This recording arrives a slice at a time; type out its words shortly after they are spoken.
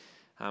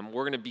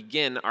We're going to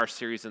begin our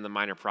series in the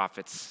Minor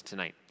Prophets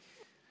tonight.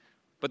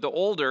 But the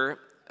older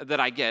that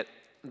I get,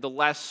 the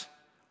less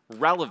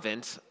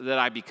relevant that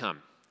I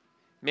become.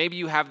 Maybe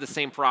you have the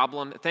same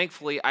problem.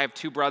 Thankfully, I have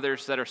two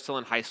brothers that are still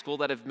in high school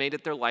that have made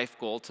it their life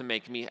goal to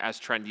make me as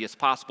trendy as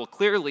possible.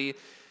 Clearly,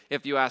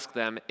 if you ask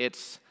them,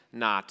 it's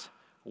not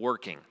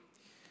working.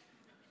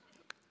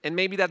 And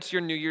maybe that's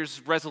your New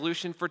Year's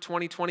resolution for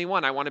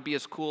 2021. I want to be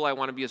as cool, I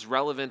want to be as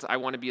relevant, I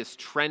want to be as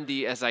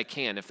trendy as I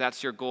can. If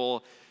that's your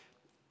goal,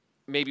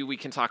 maybe we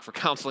can talk for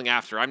counseling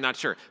after, I'm not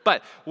sure.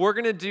 But we're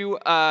going to do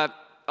a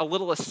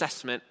little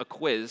assessment, a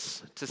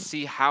quiz, to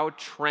see how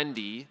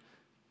trendy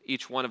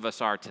each one of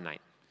us are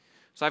tonight.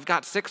 So I've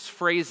got 6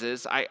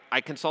 phrases.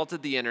 I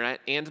consulted the internet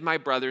and my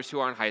brothers who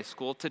are in high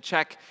school to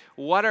check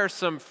what are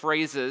some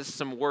phrases,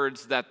 some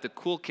words that the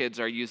cool kids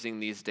are using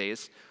these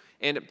days.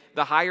 And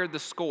the higher the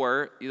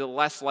score, the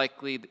less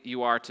likely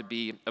you are to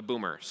be a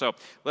boomer. So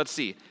let's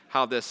see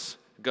how this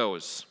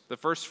goes. The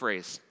first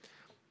phrase,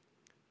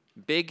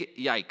 big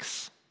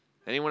yikes.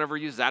 Anyone ever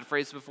used that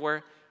phrase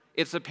before?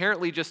 It's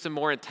apparently just a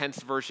more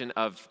intense version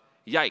of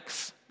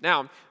yikes.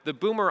 Now, the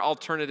boomer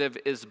alternative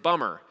is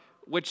bummer,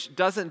 which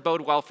doesn't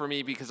bode well for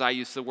me because I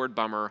use the word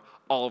bummer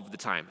all of the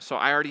time. So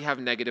I already have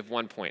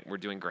 -1 point. We're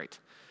doing great.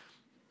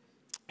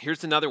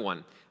 Here's another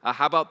one.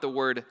 How about the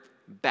word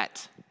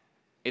bet?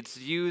 It's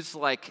used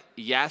like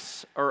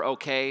yes or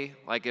okay.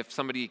 Like if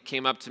somebody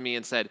came up to me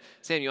and said,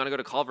 Sam, you want to go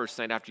to Culver's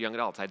tonight after young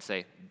adults? I'd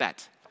say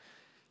bet.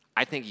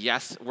 I think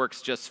yes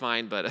works just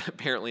fine, but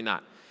apparently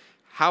not.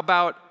 How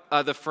about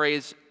the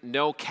phrase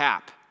no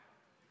cap?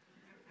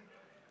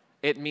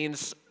 It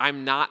means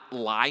I'm not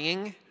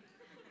lying.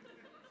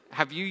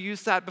 Have you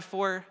used that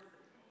before?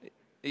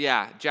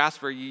 Yeah,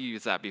 Jasper, you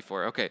used that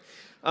before. Okay.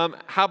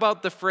 How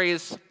about the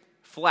phrase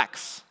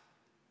flex?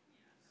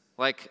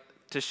 Like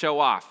to show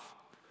off.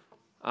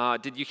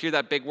 Did you hear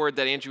that big word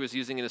that Andrew was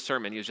using in his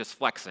sermon? He was just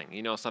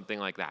flexing, something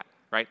like that,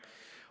 right?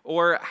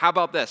 Or how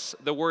about this?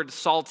 The word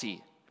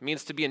salty. It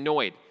means to be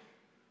annoyed.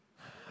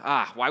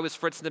 Why was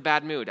Fritz in a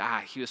bad mood?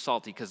 He was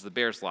salty because the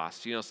Bears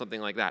lost, something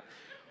like that.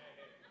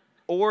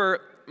 Or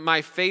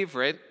my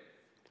favorite,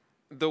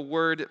 the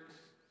word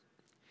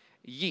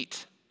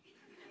yeet.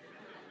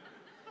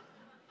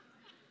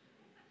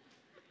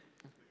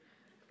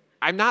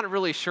 I'm not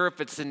really sure if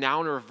it's a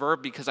noun or a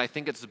verb because I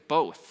think it's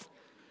both.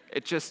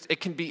 It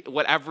can be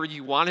whatever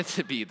you want it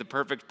to be, the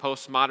perfect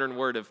postmodern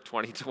word of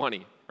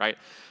 2020, right?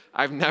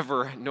 I've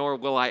never, nor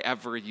will I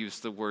ever use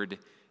the word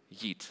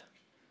yeet.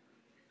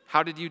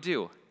 How did you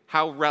do?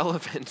 How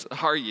relevant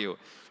are you?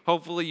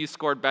 Hopefully you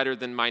scored better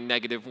than my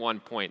 -1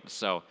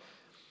 point.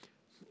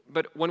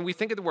 But when we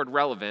think of the word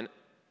relevant,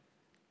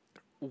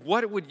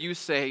 what would you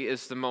say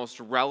is the most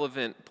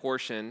relevant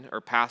portion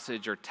or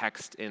passage or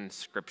text in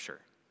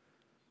Scripture?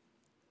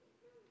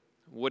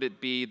 Would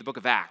it be the book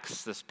of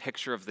Acts, this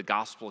picture of the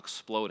gospel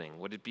exploding?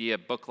 Would it be a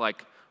book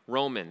like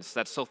Romans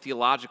that's so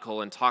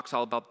theological and talks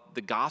all about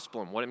the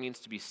gospel and what it means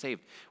to be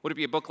saved? Would it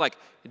be a book like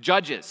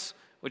Judges,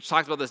 which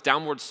talks about this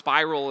downward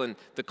spiral and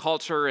the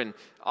culture and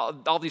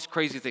all these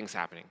crazy things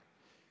happening?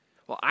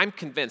 Well, I'm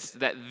convinced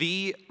that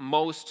the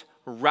most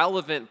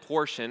relevant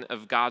portion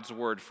of God's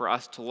word for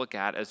us to look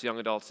at as young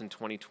adults in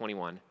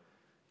 2021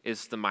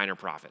 is the Minor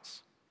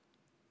Prophets.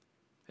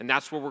 And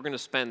that's where we're going to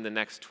spend the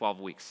next 12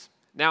 weeks.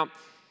 Now,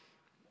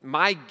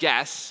 my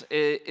guess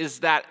is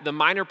that the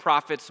Minor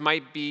Prophets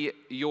might be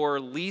your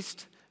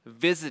least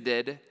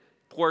visited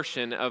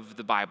portion of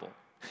the Bible.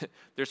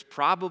 There's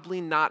probably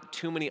not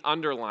too many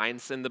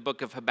underlines in the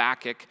book of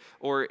Habakkuk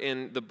or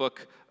in the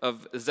book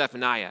of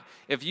Zephaniah.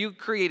 If you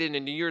created a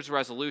New Year's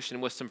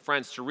resolution with some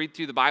friends to read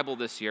through the Bible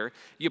this year,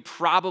 you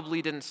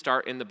probably didn't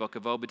start in the book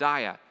of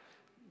Obadiah.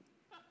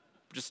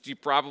 You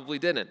probably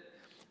didn't.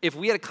 If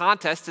we had a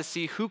contest to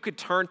see who could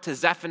turn to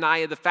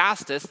Zephaniah the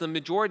fastest, the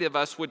majority of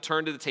us would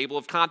turn to the table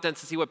of contents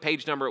to see what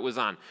page number it was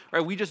on.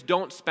 Right? We just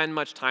don't spend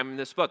much time in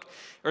this book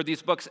or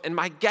these books. And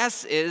my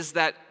guess is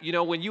that,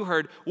 when you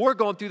heard, we're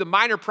going through the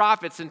Minor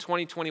Prophets in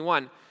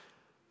 2021,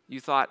 you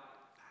thought,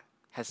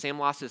 has Sam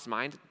lost his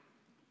mind?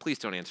 Please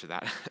don't answer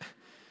that.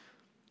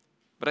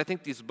 But I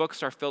think these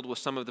books are filled with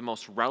some of the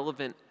most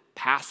relevant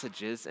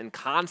passages and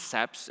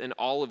concepts in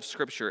all of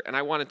Scripture, and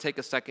I want to take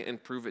a second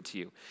and prove it to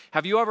you.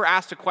 Have you ever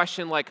asked a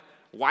question like,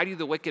 why do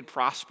the wicked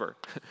prosper?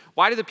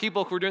 Why do the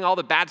people who are doing all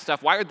the bad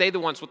stuff, why are they the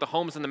ones with the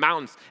homes in the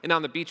mountains and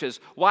on the beaches?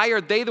 Why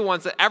are they the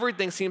ones that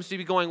everything seems to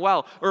be going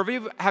well? Or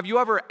have you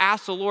ever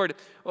asked the Lord,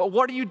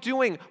 what are you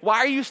doing? Why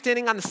are you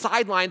standing on the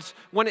sidelines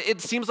when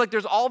it seems like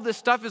there's all this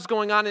stuff is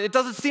going on and it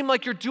doesn't seem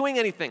like you're doing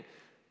anything?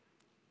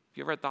 Have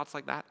you ever had thoughts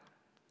like that?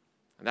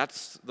 And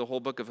that's the whole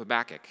book of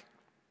Habakkuk.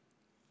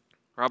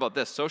 Or how about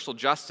this? Social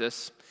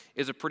justice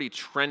is a pretty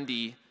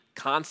trendy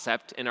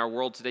concept in our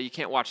world today. You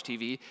can't watch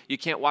TV, you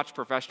can't watch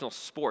professional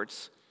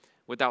sports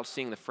without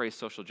seeing the phrase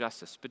social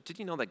justice. But did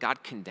you know that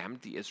God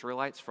condemned the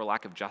Israelites for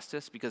lack of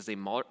justice because they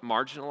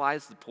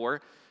marginalized the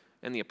poor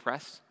and the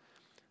oppressed?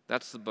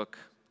 That's the book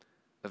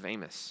of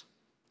Amos.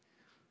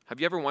 Have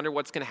you ever wondered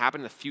what's going to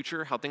happen in the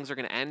future, how things are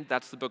going to end?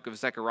 That's the book of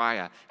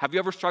Zechariah. Have you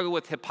ever struggled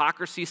with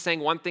hypocrisy, saying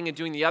one thing and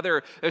doing the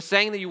other, or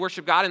saying that you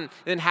worship God and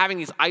then having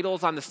these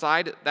idols on the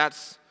side?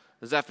 That's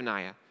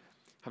Zephaniah.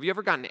 Have you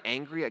ever gotten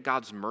angry at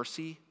God's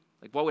mercy?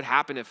 Like, what would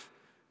happen if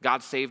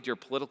God saved your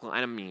political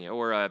enemy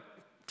or a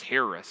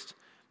terrorist?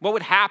 What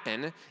would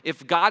happen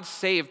if God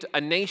saved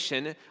a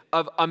nation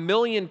of 1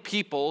 million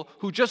people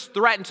who just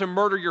threatened to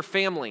murder your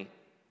family?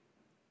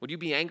 Would you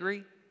be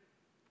angry?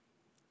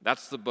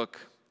 That's the book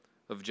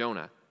of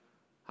Jonah.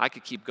 I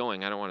could keep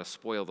going. I don't want to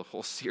spoil the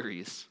whole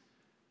series.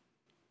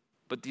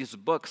 But these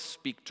books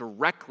speak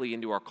directly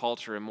into our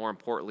culture and, more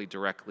importantly,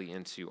 directly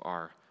into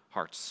our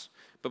hearts.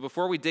 But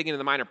before we dig into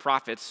the minor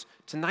prophets,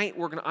 tonight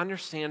we're going to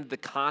understand the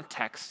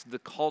context, the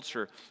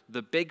culture,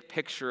 the big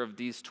picture of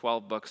these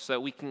 12 books so that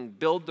we can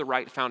build the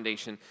right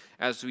foundation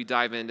as we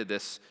dive into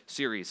this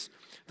series.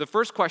 The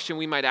first question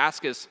we might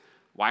ask is,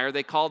 why are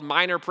they called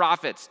minor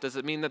prophets? Does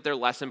it mean that they're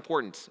less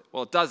important?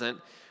 Well, it doesn't.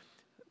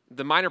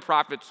 The minor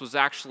prophets was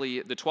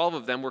actually, the 12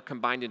 of them were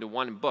combined into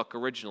one book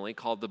originally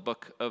called the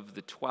Book of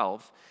the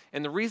 12.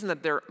 And the reason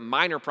that they're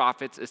minor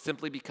prophets is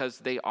simply because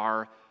they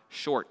are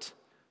short.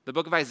 The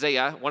book of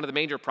Isaiah, one of the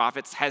major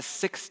prophets, has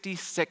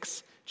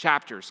 66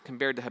 chapters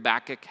compared to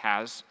Habakkuk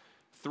has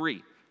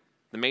 3.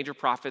 The major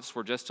prophets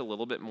were just a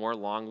little bit more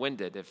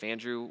long-winded. If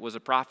Andrew was a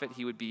prophet,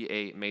 he would be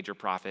a major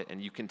prophet, and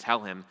you can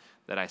tell him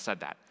that I said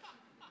that.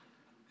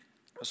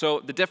 So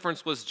the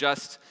difference was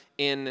just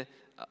in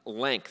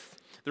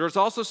length. There was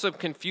also some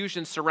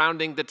confusion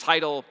surrounding the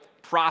title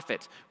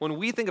prophet. When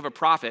we think of a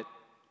prophet,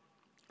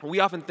 we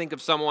often think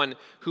of someone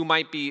who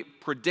might be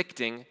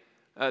predicting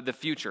the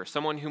future,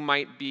 someone who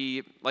might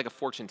be like a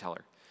fortune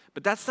teller.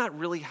 But that's not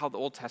really how the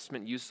Old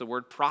Testament used the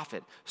word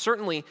prophet.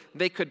 Certainly,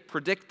 they could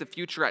predict the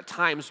future at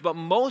times, but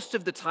most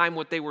of the time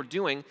what they were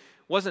doing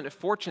wasn't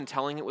fortune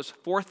telling, it was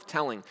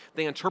forth-telling.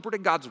 They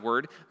interpreted God's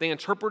word, they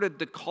interpreted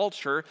the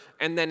culture,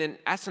 and then in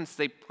essence,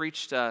 they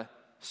preached a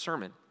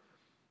sermon.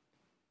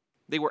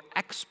 They were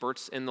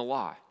experts in the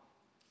law.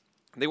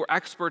 They were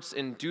experts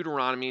in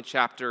Deuteronomy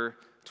chapter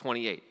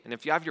 28. And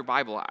if you have your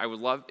Bible, I'd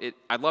love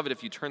it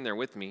if you turn there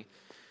with me,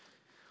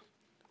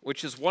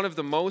 which is one of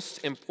the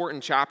most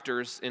important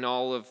chapters in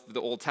all of the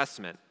Old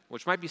Testament,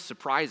 which might be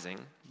surprising,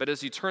 but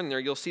as you turn there,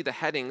 you'll see the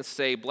headings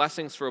say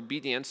blessings for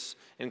obedience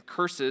and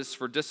curses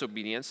for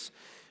disobedience.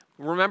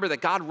 Remember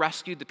that God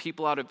rescued the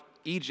people out of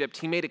Egypt.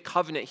 He made a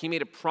covenant. He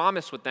made a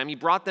promise with them. He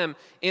brought them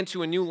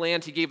into a new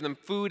land. He gave them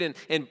food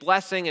and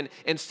blessing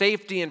and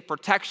safety and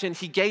protection.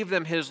 He gave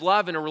them his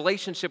love and a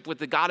relationship with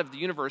the God of the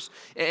universe.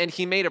 And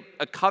he made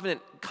a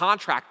covenant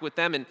contract with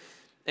them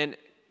and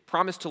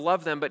promised to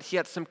love them, but he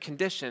had some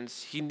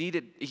conditions.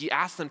 He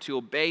asked them to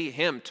obey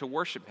him, to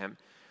worship him.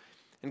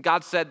 And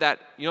God said that,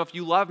 if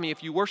you love me,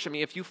 if you worship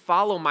me, if you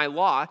follow my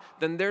law,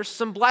 then there's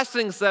some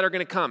blessings that are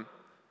going to come.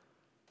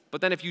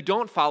 But then if you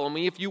don't follow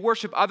me, if you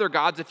worship other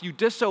gods, if you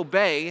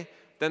disobey,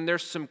 then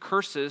there's some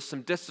curses,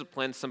 some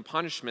discipline, some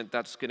punishment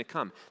that's going to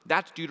come.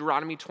 That's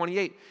Deuteronomy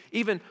 28.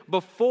 Even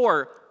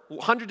before,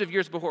 hundreds of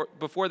years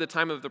before the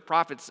time of the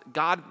prophets,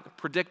 God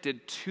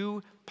predicted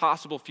 2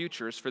 possible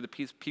futures for the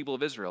people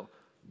of Israel: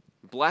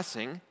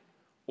 blessing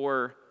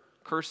or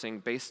cursing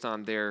based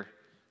on their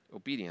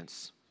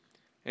obedience.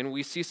 And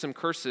we see some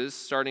curses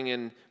starting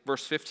in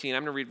verse 15.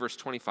 I'm going to read verse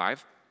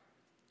 25.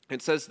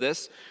 It says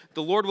this: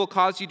 "The Lord will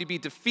cause you to be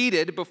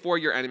defeated before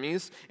your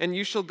enemies, and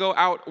you shall go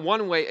out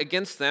one way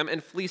against them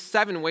and flee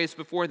 7 ways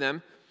before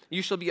them.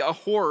 You shall be a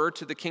horror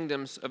to the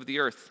kingdoms of the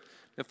earth."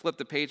 Now flip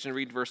the page and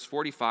read verse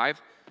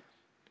 45.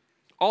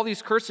 "All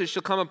these curses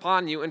shall come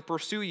upon you and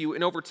pursue you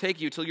and overtake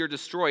you till you're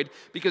destroyed,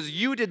 because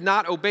you did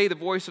not obey the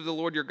voice of the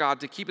Lord your God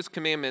to keep his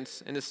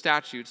commandments and his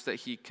statutes that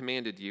he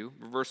commanded you."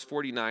 Verse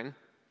 49.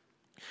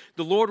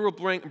 "The Lord will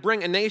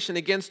bring a nation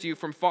against you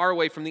from far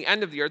away, from the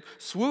end of the earth,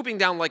 swooping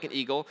down like an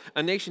eagle,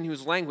 a nation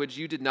whose language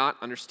you did not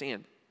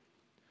understand."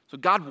 So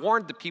God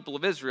warned the people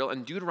of Israel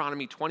in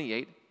Deuteronomy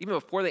 28, even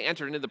before they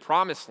entered into the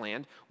promised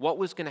land, what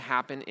was going to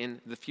happen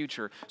in the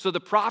future. So the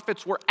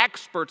prophets were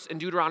experts in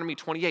Deuteronomy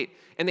 28,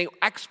 and they were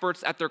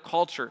experts at their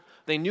culture.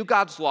 They knew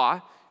God's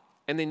law,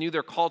 and they knew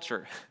their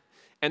culture.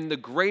 And the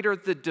greater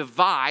the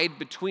divide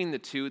between the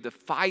two, the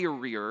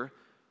fierier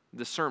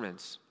the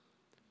sermons.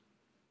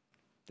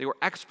 They were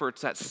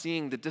experts at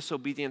seeing the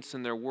disobedience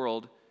in their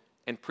world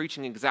and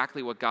preaching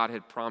exactly what God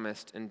had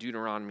promised in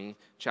Deuteronomy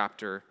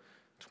chapter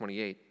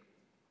 28.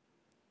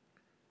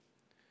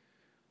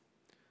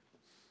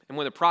 And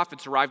when the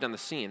prophets arrived on the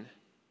scene,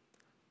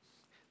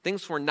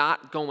 things were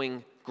not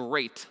going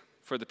great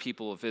for the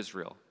people of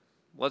Israel.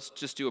 Let's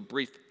just do a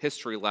brief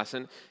history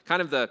lesson.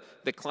 Kind of the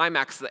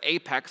climax, the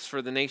apex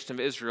for the nation of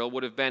Israel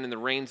would have been in the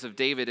reigns of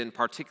David and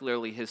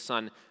particularly his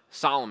son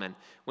Solomon.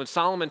 When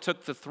Solomon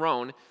took the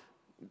throne,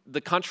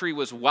 the country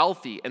was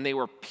wealthy and they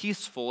were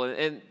peaceful,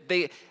 and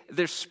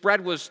their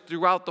spread was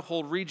throughout the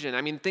whole region.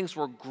 I mean, things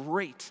were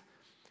great.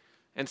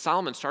 And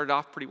Solomon started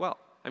off pretty well.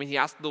 I mean, he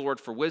asked the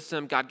Lord for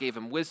wisdom. God gave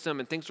him wisdom,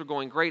 and things were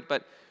going great.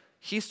 But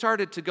he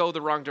started to go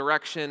the wrong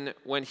direction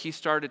when he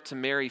started to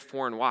marry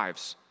foreign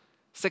wives,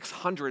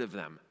 600 of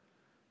them,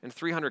 and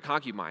 300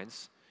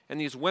 concubines.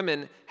 And these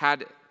women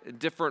had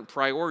different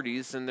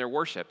priorities in their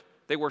worship.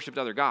 They worshiped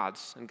other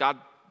gods, and God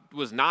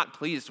was not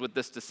pleased with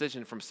this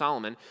decision from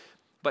Solomon,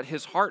 but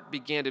his heart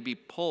began to be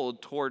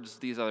pulled towards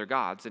these other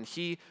gods, and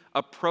he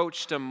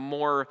approached a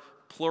more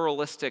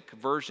pluralistic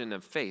version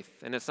of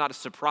faith. And it's not a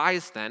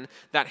surprise then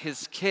that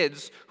his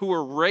kids, who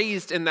were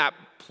raised in that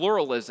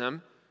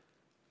pluralism,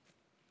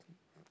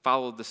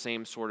 followed the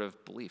same sort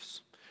of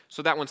beliefs.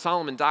 So that when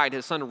Solomon died,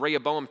 his son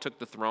Rehoboam took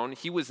the throne.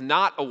 He was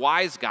not a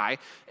wise guy,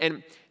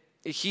 and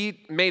he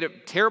made a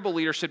terrible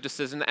leadership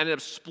decision that ended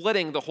up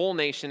splitting the whole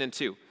nation in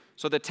two.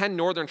 So the 10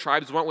 northern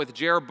tribes went with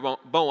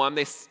Jeroboam.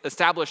 They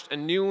established a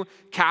new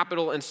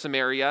capital in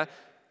Samaria,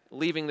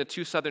 leaving the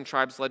 2 southern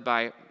tribes led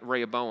by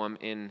Rehoboam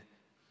in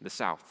the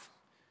south.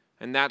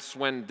 And that's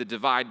when the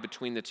divide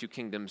between the two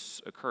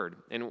kingdoms occurred.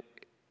 And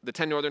the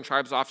 10 northern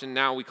tribes, often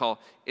now we call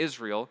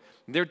Israel,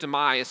 their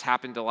demise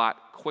happened a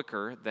lot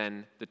quicker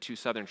than the 2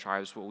 southern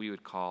tribes, what we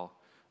would call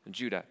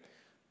Judah.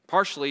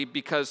 Partially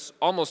because,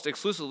 almost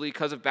exclusively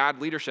because of bad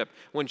leadership.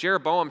 When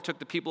Jeroboam took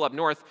the people up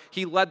north,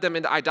 he led them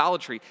into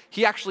idolatry.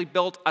 He actually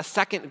built a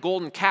second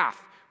golden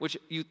calf, which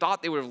you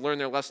thought they would have learned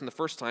their lesson the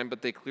first time,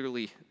 but they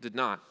clearly did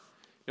not.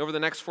 And over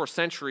the next 4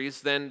 centuries,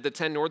 then the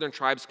 10 northern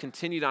tribes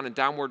continued on a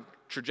downward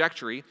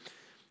trajectory.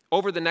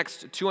 Over the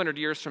next 200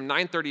 years, from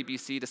 930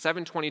 BC to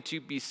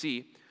 722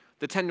 BC,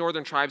 the 10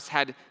 northern tribes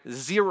had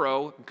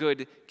 0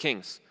 good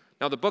kings.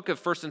 Now, the book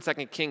of 1st and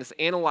 2nd Kings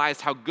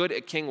analyzed how good a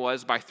king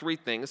was by 3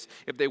 things: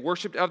 if they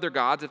worshiped other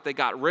gods, if they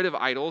got rid of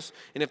idols,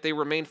 and if they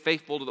remained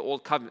faithful to the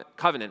Old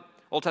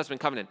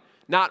Testament covenant.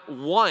 Not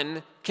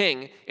one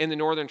king in the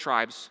northern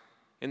tribes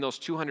in those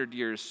 200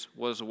 years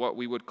was what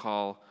we would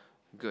call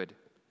good.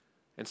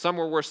 And some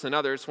were worse than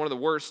others. One of the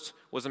worst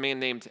was a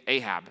man named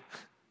Ahab.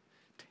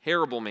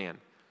 Terrible man.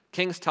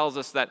 Kings tells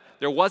us that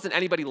there wasn't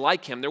anybody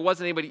like him. There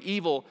wasn't anybody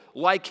evil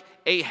like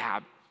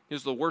Ahab. He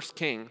was the worst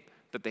king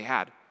that they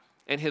had.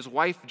 And his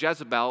wife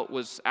Jezebel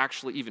was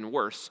actually even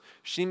worse.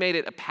 She made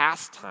it a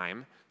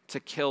pastime to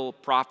kill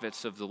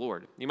prophets of the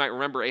Lord. You might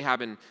remember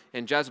Ahab and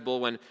Jezebel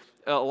when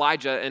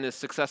Elijah and his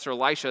successor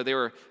Elisha, they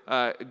were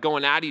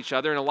going at each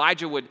other, and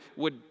Elijah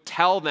would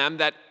tell them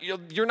that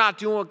you're not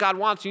doing what God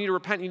wants, you need to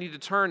repent, you need to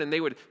turn, and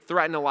they would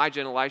threaten Elijah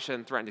and Elisha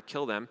and threaten to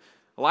kill them.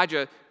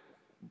 Elijah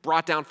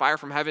brought down fire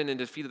from heaven and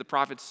defeated the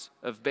prophets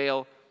of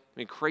Baal. I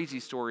mean, crazy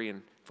story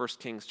in 1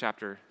 Kings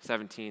chapter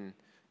 17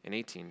 and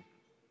 18.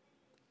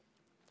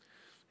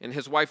 And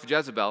his wife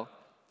Jezebel,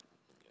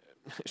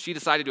 she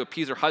decided to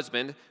appease her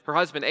husband. Her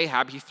husband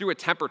Ahab, he threw a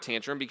temper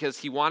tantrum because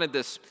he wanted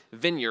this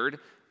vineyard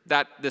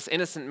that this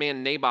innocent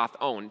man Naboth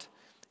owned,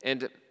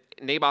 and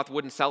Naboth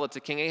wouldn't sell it to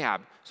King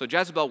Ahab. So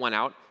Jezebel went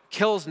out,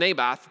 kills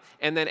Naboth,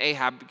 and then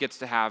Ahab gets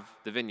to have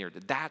the vineyard.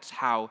 That's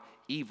how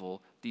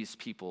evil these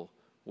people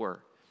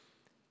were.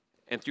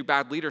 And through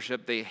bad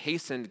leadership, they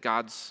hastened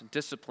God's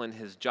discipline,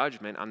 his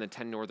judgment on the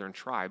 10 northern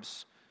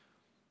tribes,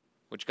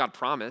 which God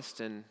promised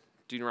in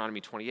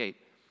Deuteronomy 28.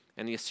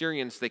 And the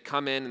Assyrians, they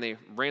come in and they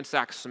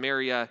ransack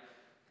Samaria,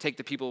 take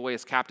the people away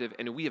as captive,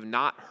 and we have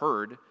not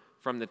heard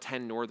from the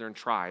 10 northern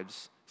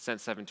tribes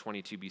since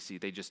 722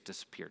 BC. They just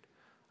disappeared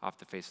off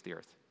the face of the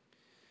earth.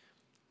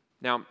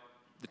 Now,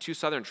 the 2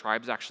 southern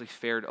tribes actually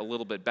fared a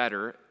little bit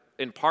better,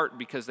 in part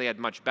because they had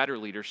much better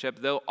leadership.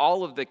 Though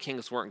all of the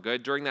kings weren't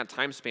good, during that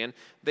time span,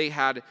 they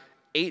had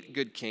 8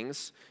 good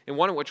kings, and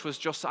one of which was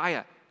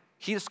Josiah.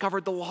 He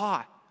discovered the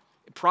law,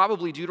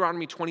 probably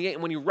Deuteronomy 28,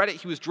 and when he read it,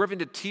 he was driven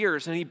to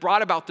tears, and he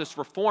brought about this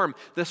reform,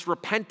 this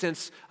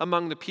repentance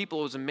among the people.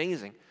 It was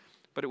amazing,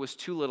 but it was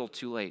too little,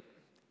 too late.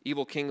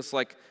 Evil kings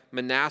like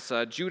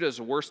Manasseh, Judah's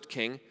worst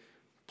king,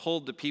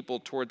 pulled the people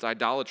towards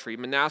idolatry.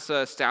 Manasseh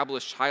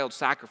established child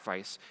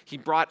sacrifice. He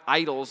brought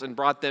idols and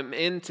brought them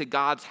into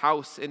God's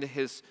house, into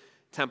his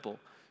temple.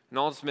 And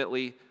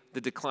ultimately,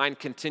 the decline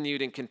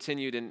continued,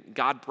 and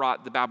God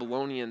brought the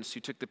Babylonians,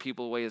 who took the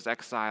people away as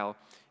exile,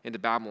 into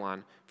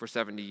Babylon for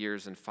 70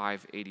 years in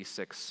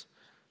 586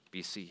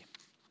 BC.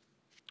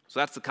 So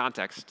that's the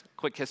context.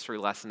 Quick history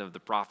lesson of the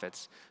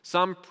prophets.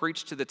 Some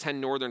preached to the 10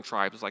 northern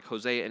tribes like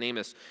Hosea and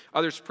Amos.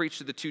 Others preached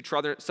to the 2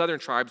 southern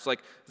tribes like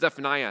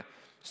Zephaniah.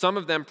 Some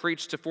of them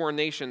preached to foreign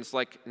nations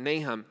like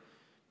Nahum.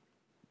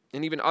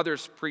 And even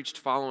others preached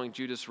following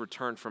Judah's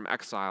return from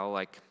exile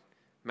like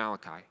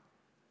Malachi.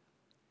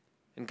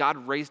 And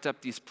God raised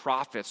up these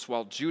prophets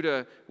while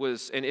Judah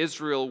and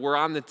Israel were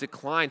on the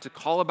decline to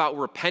call about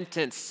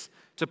repentance,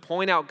 to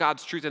point out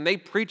God's truth. And they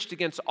preached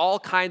against all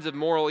kinds of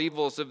moral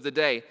evils of the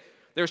day.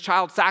 There was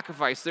child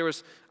sacrifice. There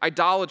was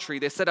idolatry.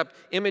 They set up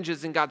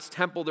images in God's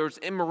temple. There was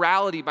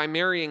immorality by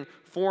marrying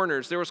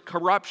foreigners. There was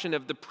corruption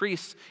of the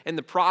priests and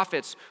the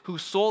prophets who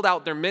sold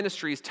out their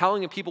ministries,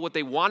 telling the people what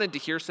they wanted to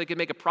hear so they could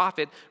make a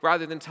profit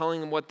rather than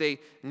telling them what they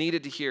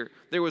needed to hear.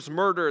 There was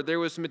murder. There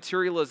was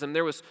materialism.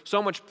 There was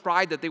so much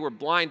pride that they were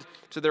blind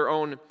to their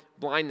own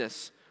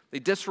blindness. They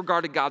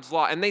disregarded God's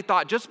law, and they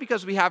thought just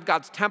because we have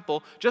God's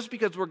temple, just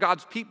because we're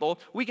God's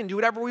people, we can do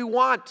whatever we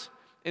want,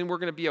 and we're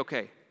going to be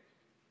okay.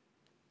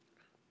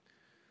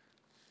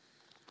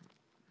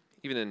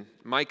 Even in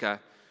Micah,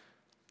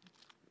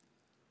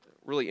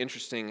 really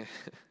interesting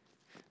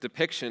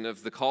depiction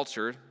of the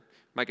culture.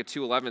 Micah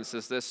 2:11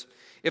 says this,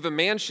 "If a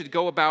man should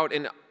go about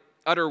and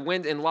utter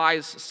wind and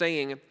lies,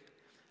 saying,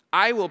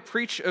 'I will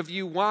preach of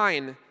you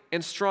wine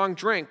and strong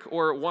drink,'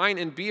 or wine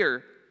and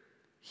beer,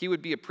 he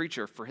would be a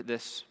preacher for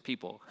this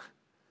people."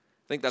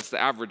 I think that's the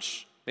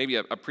average, maybe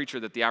a preacher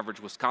that the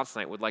average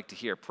Wisconsinite would like to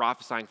hear,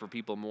 prophesying for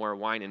people more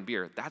wine and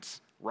beer.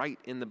 That's right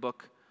in the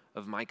book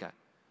of Micah.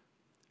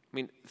 I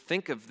mean,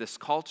 think of this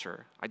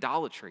culture: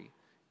 idolatry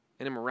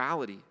and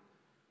immorality,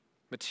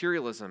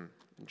 materialism,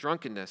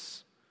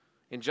 drunkenness,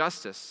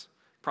 injustice,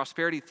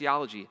 prosperity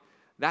theology.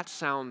 That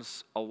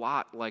sounds a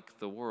lot like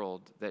the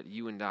world that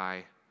you and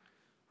I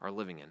are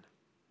living in.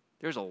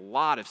 There's a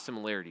lot of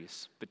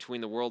similarities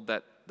between the world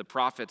that the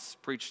prophets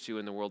preached to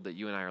and the world that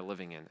you and I are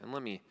living in. And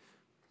let me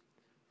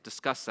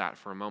discuss that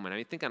for a moment. I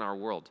mean, think on our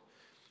world.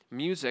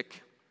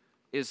 Music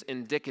is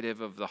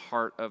indicative of the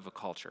heart of a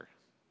culture.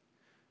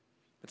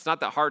 It's not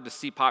that hard to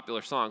see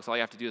popular songs. All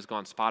you have to do is go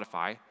on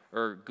Spotify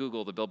or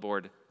Google the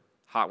Billboard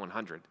Hot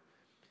 100.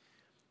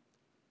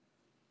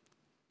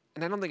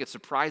 And I don't think it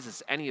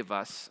surprises any of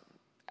us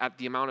at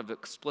the amount of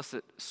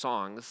explicit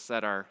songs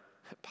that are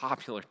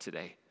popular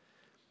today.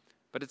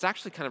 But it's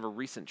actually kind of a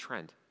recent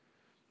trend.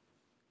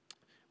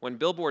 When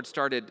Billboard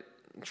started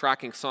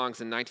tracking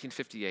songs in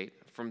 1958,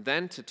 from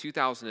then to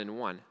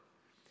 2001,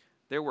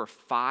 there were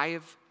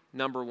 5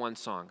 number one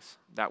songs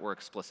that were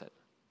explicit.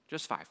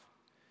 Just 5.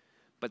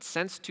 But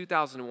since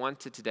 2001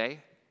 to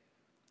today,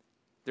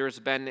 there has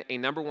been a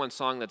number one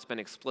song that's been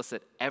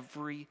explicit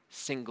every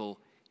single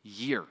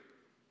year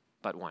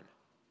but one.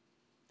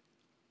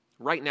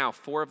 Right now,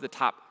 4 of the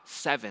top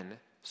 7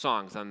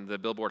 songs on the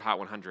Billboard Hot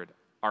 100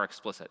 are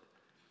explicit.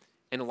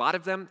 And a lot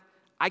of them,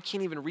 I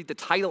can't even read the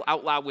title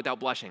out loud without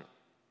blushing.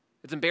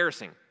 It's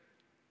embarrassing.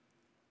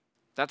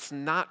 That's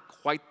not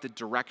quite the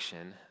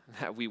direction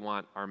that we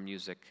want our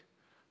music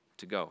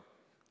to go.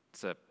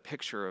 It's a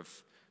picture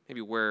of maybe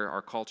where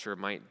our culture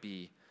might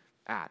be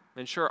at.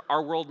 And sure,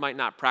 our world might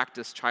not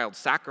practice child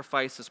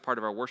sacrifice as part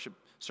of our worship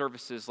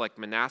services like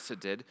Manasseh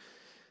did,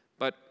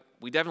 but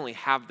we definitely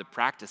have the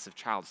practice of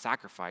child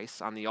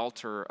sacrifice on the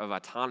altar of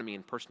autonomy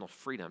and personal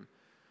freedom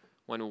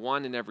when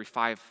 1 in every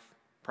 5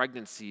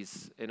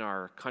 pregnancies in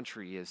our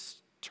country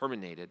is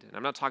terminated. And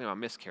I'm not talking about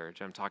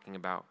miscarriage, I'm talking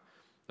about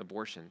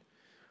abortion.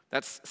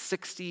 That's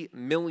 60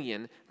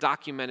 million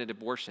documented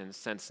abortions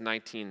since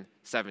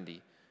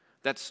 1970.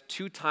 That's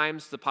 2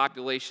 times the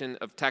population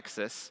of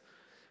Texas,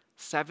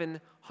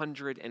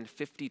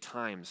 750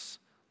 times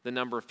the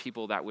number of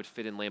people that would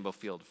fit in Lambeau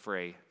Field for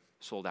a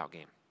sold-out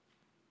game.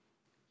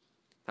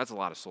 That's a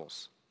lot of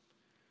souls.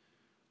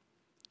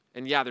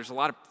 And yeah, there's a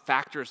lot of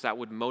factors that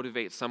would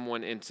motivate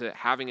someone into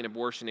having an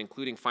abortion,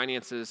 including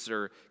finances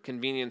or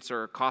convenience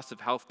or cost of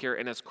health care.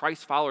 And as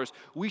Christ followers,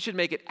 we should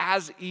make it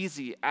as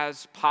easy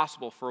as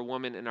possible for a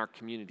woman in our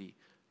community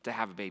to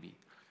have a baby.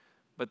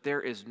 But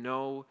there is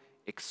no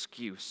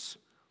excuse.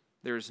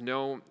 There is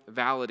no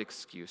valid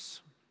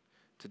excuse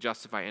to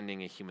justify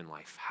ending a human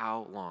life.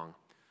 How long,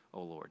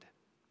 O Lord?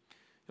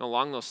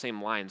 Along those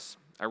same lines,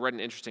 I read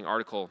an interesting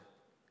article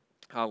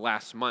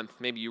last month.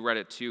 Maybe you read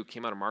it too. It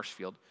came out of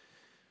Marshfield.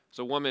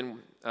 So a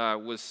woman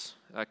was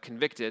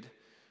convicted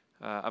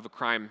of a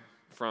crime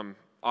from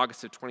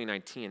August of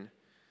 2019.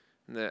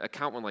 And the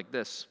account went like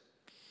this.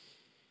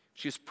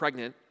 She was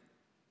pregnant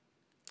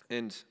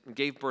and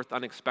gave birth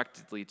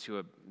unexpectedly to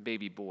a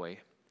baby boy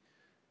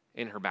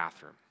in her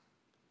bathroom.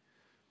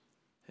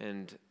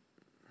 And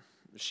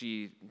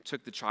she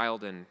took the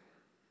child and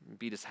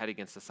beat his head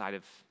against the side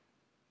of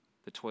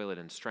the toilet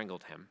and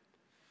strangled him.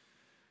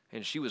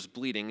 And she was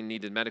bleeding and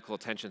needed medical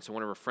attention, so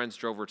one of her friends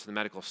drove her to the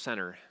medical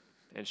center,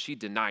 and she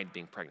denied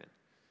being pregnant.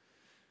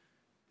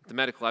 The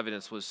medical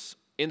evidence was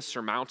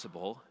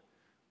insurmountable.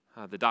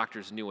 The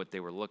doctors knew what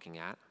they were looking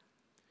at.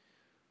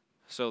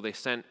 So they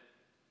sent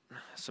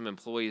some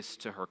employees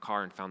to her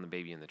car and found the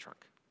baby in the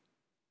trunk.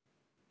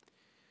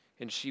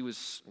 And she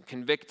was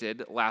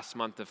convicted last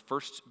month of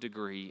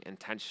first-degree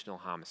intentional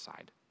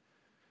homicide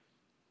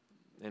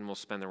and will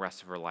spend the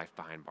rest of her life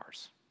behind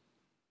bars.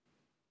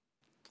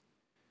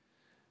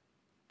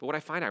 But what I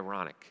find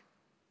ironic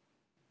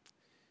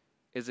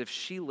is if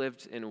she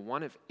lived in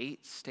one of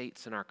 8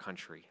 states in our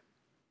country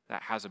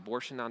that has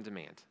abortion on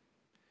demand,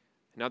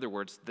 in other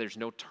words, there's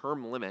no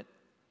term limit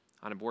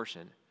on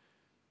abortion,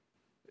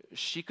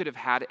 she could have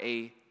had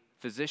a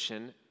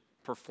physician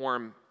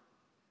perform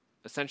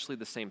essentially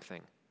the same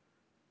thing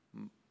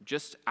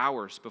just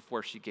hours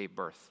before she gave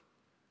birth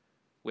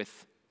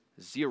with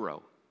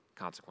 0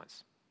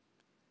 consequence.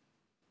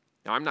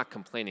 Now, I'm not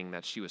complaining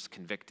that she was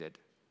convicted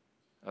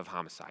of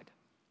homicide.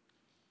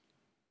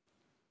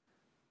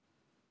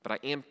 But I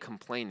am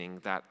complaining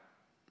that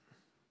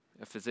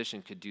a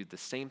physician could do the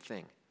same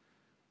thing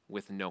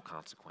with no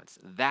consequence.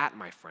 That,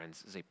 my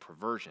friends, is a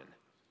perversion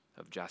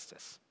of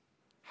justice.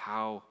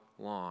 How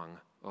long,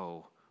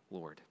 O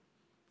Lord?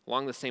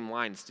 Along the same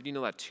lines, did you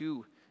know that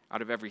 2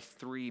 out of every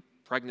 3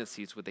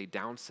 pregnancies with a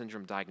Down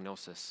syndrome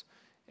diagnosis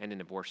end in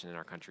abortion in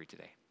our country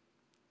today?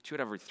 2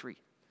 out of every 3.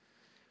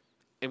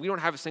 And we don't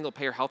have a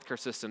single-payer healthcare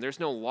system. There's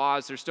no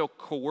laws. There's no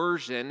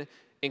coercion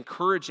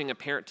encouraging a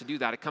parent to do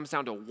that. It comes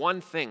down to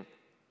one thing.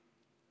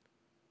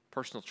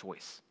 personal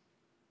choice,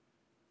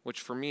 which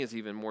for me is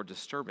even more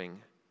disturbing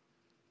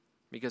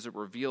because it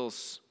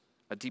reveals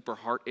a deeper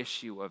heart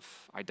issue of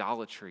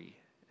idolatry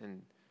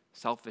and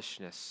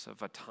selfishness,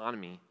 of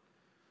autonomy,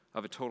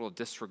 of a total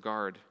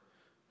disregard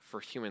for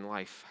human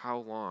life. How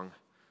long,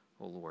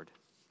 O Lord?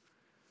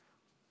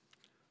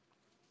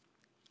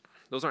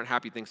 Those aren't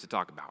happy things to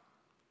talk about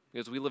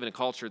because we live in a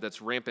culture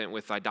that's rampant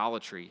with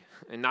idolatry,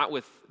 and not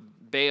with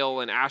Baal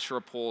and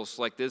Asherah poles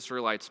like the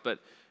Israelites, but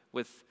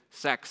with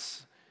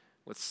sex,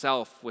 with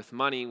self, with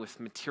money, with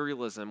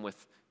materialism,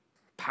 with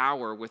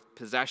power, with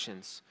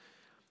possessions.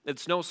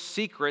 It's no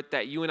secret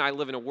that you and I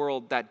live in a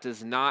world that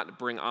does not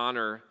bring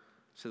honor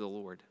to the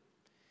Lord.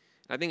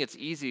 I think it's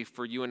easy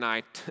for you and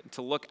I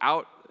to look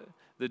out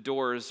the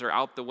doors or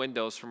out the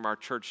windows from our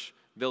church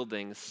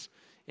buildings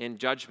in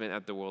judgment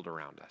at the world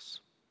around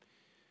us.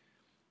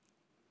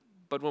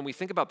 But when we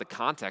think about the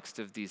context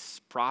of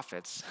these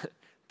prophets,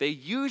 they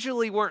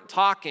usually weren't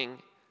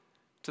talking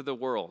to the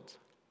world.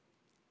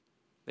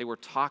 They were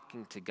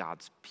talking to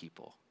God's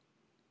people.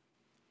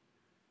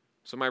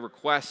 So my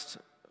request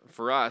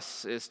for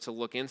us is to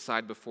look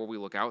inside before we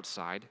look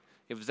outside.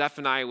 If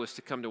Zephaniah was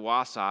to come to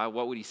Wausau,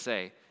 what would he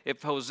say?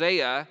 If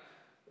Hosea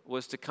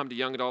was to come to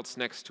young adults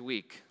next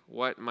week,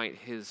 what might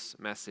his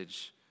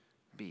message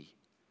be?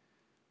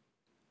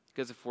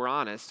 Because if we're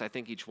honest, I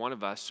think each one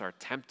of us are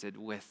tempted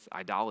with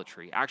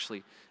idolatry.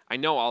 Actually, I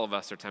know all of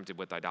us are tempted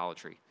with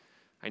idolatry.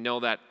 I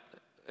know that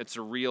it's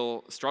a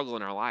real struggle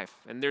in our life.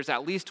 And there's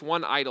at least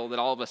one idol that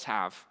all of us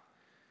have.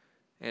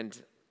 And,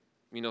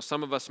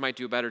 some of us might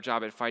do a better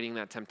job at fighting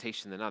that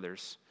temptation than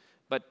others.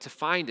 But to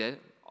find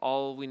it,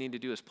 all we need to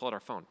do is pull out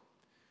our phone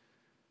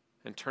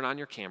and turn on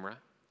your camera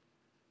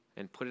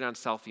and put it on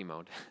selfie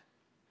mode.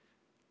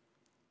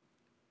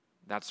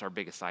 That's our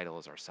biggest idol,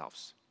 is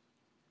ourselves.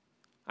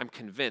 I'm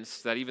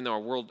convinced that even though our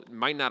world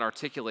might not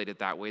articulate it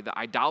that way, the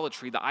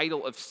idolatry, the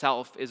idol of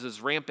self, is as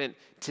rampant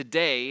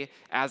today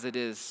as it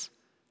is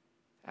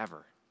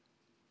ever.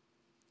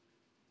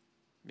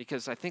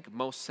 Because I think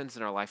most sins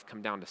in our life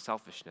come down to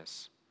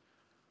selfishness.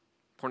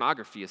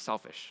 Pornography is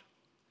selfish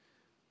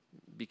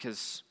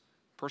because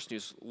the person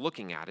who's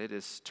looking at it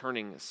is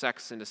turning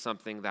sex into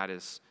something that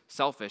is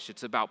selfish.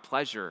 It's about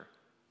pleasure.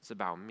 It's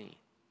about me.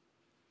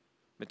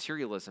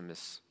 Materialism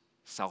is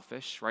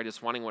selfish, right?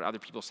 It's wanting what other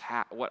people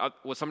have,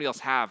 what somebody else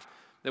have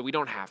that we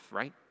don't have,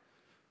 right?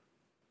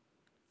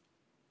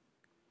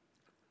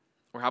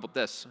 Or how about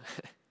this?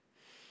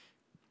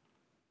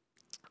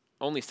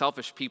 Only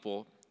selfish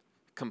people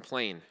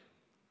complain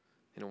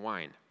and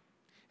whine.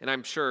 And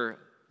I'm sure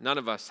none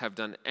of us have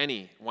done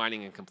any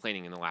whining and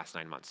complaining in the last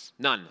 9 months.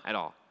 None at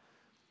all.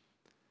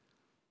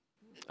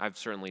 I've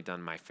certainly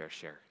done my fair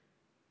share.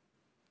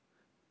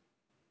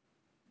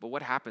 But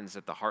what happens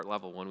at the heart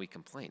level when we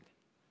complain?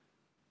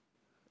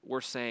 We're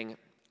saying,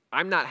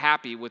 I'm not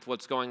happy with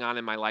what's going on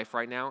in my life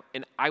right now,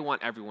 and I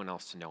want everyone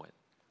else to know it.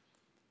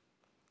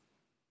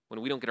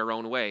 When we don't get our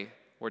own way,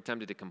 we're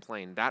tempted to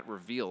complain. That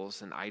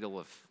reveals an idol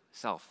of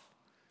self.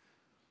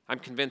 I'm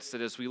convinced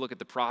that as we look at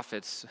the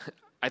prophets,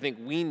 I think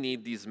we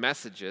need these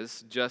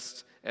messages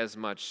just as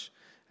much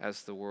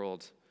as the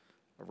world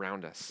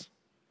around us.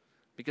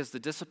 Because the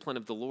discipline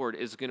of the Lord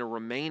is going to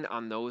remain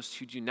on those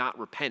who do not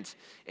repent.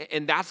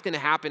 And that's going to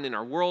happen in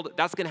our world.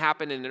 That's going to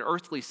happen in an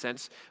earthly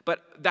sense.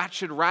 But that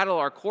should rattle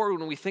our core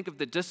when we think of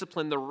the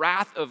discipline, the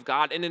wrath of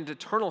God in an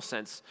eternal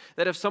sense.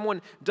 That if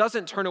someone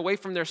doesn't turn away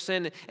from their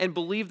sin and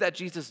believe that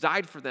Jesus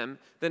died for them,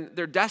 then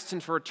they're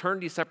destined for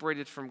eternity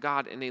separated from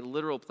God in a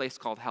literal place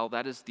called hell.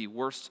 That is the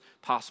worst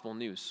possible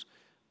news.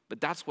 But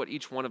that's what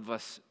each one of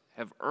us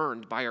have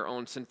earned by our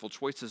own sinful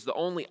choices. The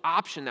only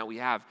option that we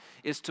have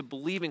is to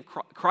believe in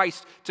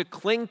Christ, to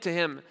cling to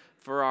him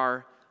for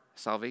our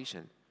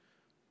salvation.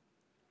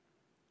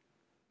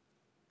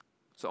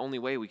 It's the only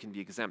way we can be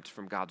exempt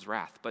from God's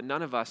wrath. But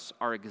none of us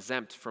are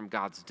exempt from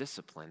God's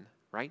discipline,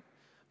 right?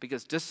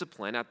 Because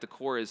discipline at the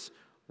core is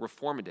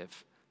reformative.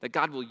 That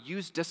God will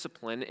use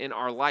discipline in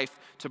our life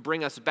to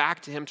bring us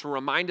back to him, to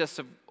remind us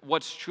of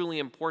what's truly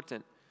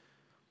important.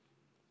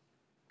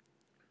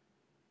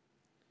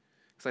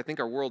 Because I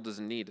think our world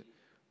doesn't need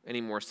any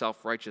more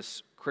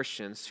self-righteous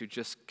Christians who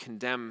just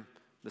condemn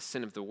the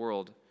sin of the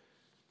world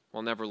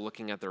while never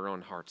looking at their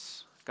own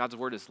hearts. God's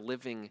word is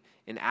living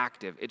and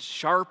active. It's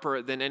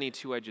sharper than any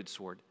two-edged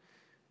sword.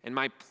 And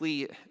my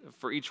plea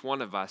for each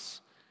one of us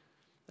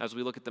as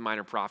we look at the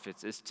minor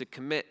prophets is to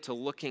commit to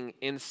looking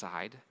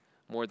inside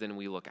more than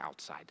we look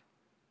outside.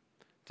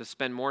 To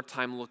spend more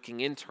time looking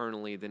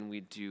internally than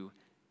we do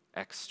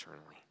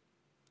externally.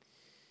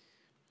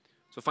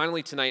 So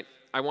finally tonight,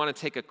 I want to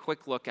take a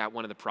quick look at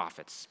one of the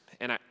prophets.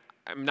 And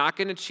I'm not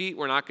going to cheat.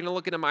 We're not going to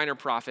look at a minor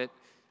prophet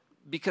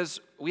because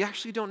we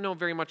actually don't know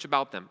very much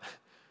about them.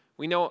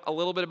 We know a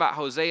little bit about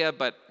Hosea,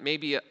 but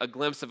maybe a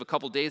glimpse of a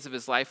couple days of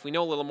his life. We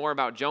know a little more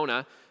about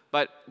Jonah,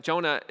 but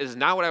Jonah is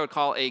not what I would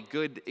call a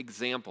good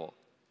example.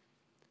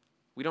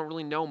 We don't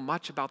really know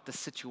much about the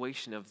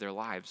situation of their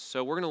lives.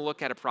 So we're going to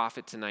look at a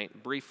prophet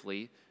tonight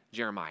briefly,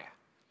 Jeremiah.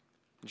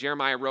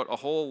 Jeremiah wrote a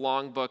whole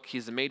long book.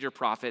 He's a major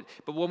prophet.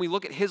 But when we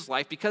look at his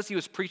life, because he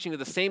was preaching to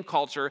the same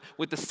culture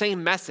with the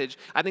same message,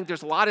 I think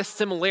there's a lot of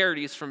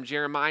similarities from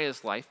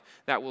Jeremiah's life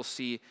that we'll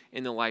see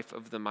in the life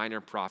of the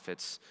minor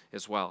prophets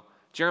as well.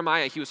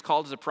 Jeremiah, he was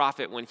called as a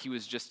prophet when he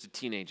was just a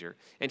teenager.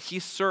 And he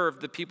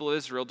served the people of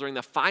Israel during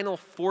the final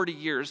 40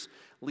 years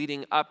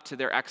leading up to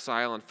their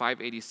exile in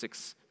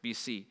 586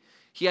 BC.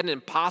 He had an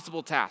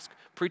impossible task,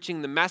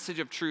 preaching the message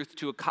of truth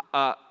to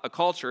a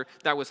culture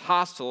that was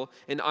hostile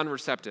and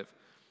unreceptive.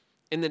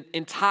 In the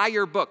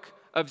entire book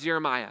of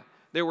Jeremiah,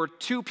 there were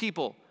 2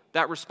 people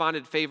that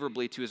responded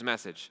favorably to his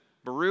message: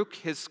 Baruch,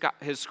 his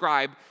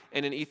scribe,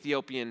 and an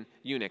Ethiopian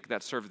eunuch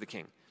that served the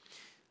king.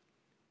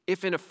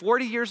 If in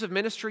 40 years of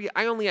ministry,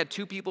 I only had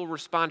 2 people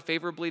respond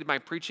favorably to my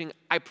preaching,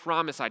 I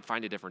promise I'd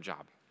find a different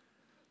job.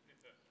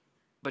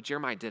 But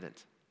Jeremiah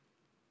didn't.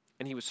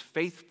 And he was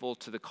faithful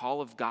to the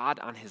call of God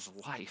on his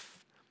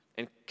life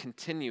and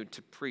continued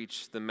to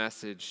preach the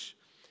message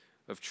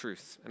of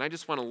truth. And I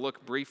just want to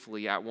look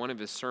briefly at one of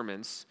his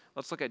sermons.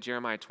 Let's look at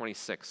Jeremiah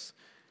 26.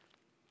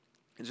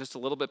 It's just a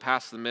little bit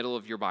past the middle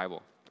of your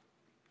Bible.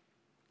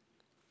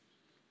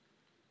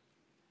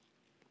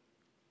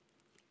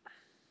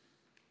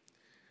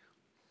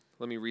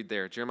 Let me read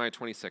there, Jeremiah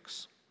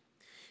 26.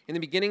 In the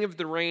beginning of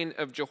the reign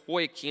of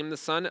Jehoiakim, the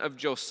son of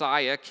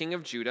Josiah, king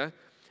of Judah,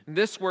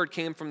 this word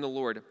came from the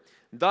Lord.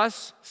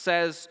 Thus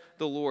says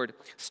the Lord,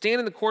 stand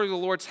in the court of the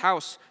Lord's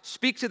house,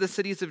 speak to the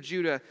cities of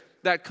Judah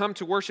that come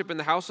to worship in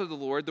the house of the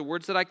Lord, the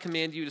words that I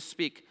command you to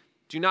speak.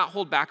 Do not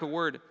hold back a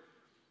word.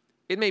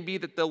 It may be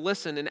that they'll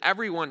listen and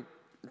everyone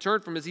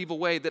turn from his evil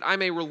way, that I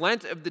may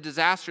relent of the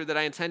disaster that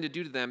I intend to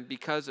do to them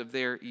because of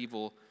their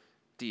evil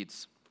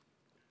deeds.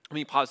 Let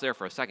me pause there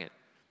for a second.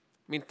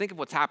 Think of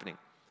what's happening.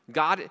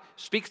 God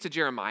speaks to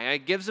Jeremiah,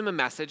 gives him a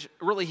message.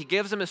 Really, he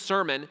gives him a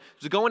sermon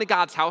to go into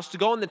God's house, to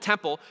go in the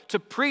temple, to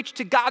preach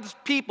to God's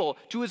people,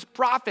 to his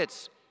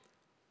prophets.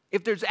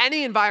 If there's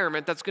any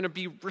environment that's going to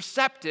be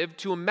receptive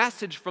to a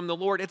message from the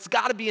Lord, it's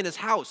got to be in his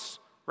house,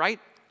 right?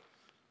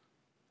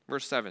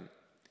 Verse 7.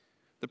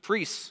 The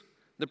priests,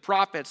 the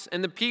prophets,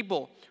 and the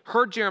people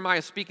heard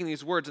Jeremiah speaking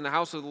these words in the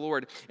house of the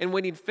Lord. And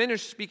when he'd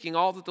finished speaking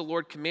all that the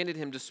Lord commanded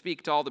him to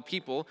speak to all the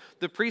people,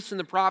 the priests and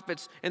the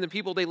prophets and the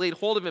people, they laid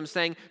hold of him,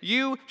 saying,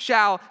 you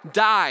shall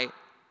die.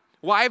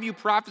 Why have you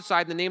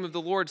prophesied in the name of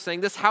the Lord,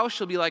 saying, this house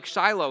shall be like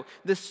Shiloh,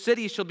 this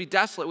city shall be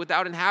desolate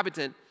without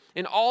inhabitant?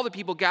 And all the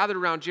people gathered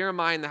around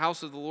Jeremiah in the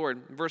house of the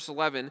Lord. Verse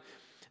 11.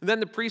 And then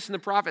the priests and the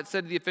prophets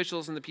said to the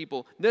officials and the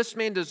people, this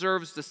man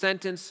deserves the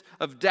sentence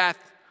of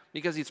death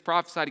because he's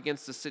prophesied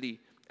against the city,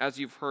 as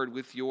you've heard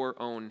with your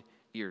own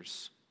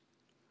ears.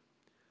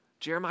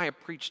 Jeremiah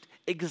preached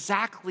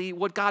exactly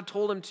what God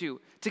told him to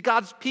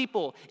God's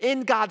people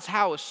in God's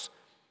house,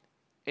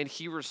 and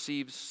he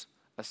receives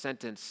a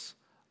sentence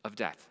of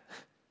death.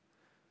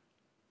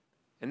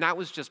 And that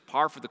was just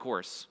par for the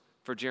course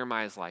for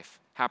Jeremiah's life,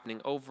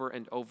 happening over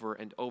and over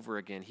and over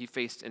again. He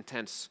faced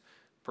intense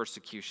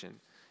persecution.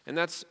 And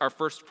that's our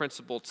first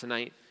principle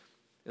tonight,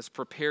 is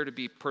prepare to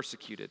be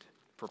persecuted.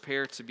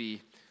 Prepare to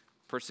be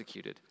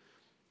persecuted.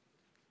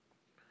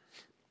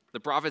 The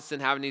prophets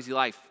didn't have an easy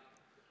life.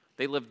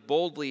 They lived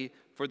boldly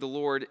for the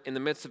Lord in the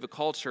midst of a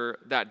culture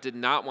that did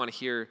not want to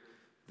hear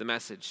the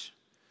message.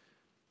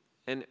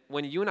 And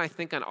when you and I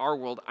think on our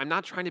world, I'm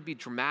not trying to be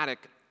dramatic,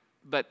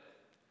 but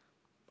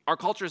our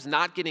culture is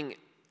not getting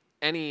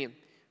any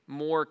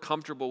more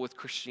comfortable with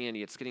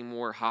Christianity. It's getting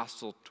more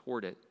hostile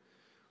toward it.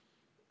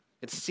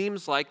 It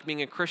seems like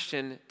being a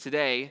Christian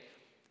today,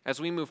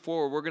 as we move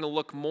forward, we're going to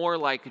look more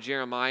like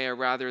Jeremiah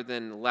rather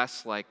than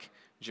less like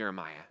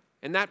Jeremiah.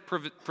 And that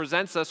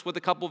presents us with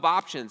a couple of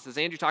options. As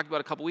Andrew talked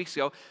about a couple weeks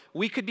ago,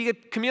 we could be a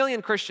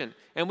chameleon Christian,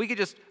 and we could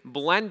just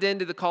blend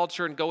into the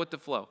culture and go with the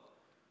flow.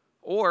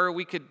 Or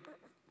we could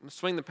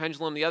swing the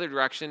pendulum the other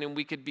direction, and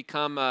we could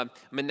become a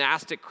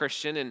monastic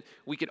Christian, and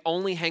we could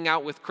only hang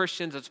out with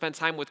Christians and spend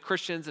time with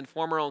Christians and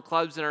form our own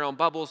clubs in our own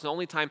bubbles, and the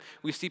only time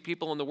we see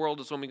people in the world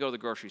is when we go to the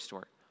grocery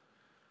store.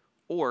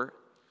 Or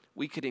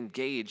we could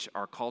engage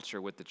our culture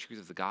with the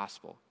truth of the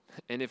gospel.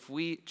 And if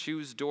we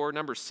choose door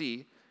number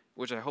C,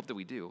 which I hope that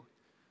we do,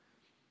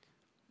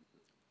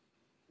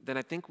 then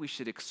I think we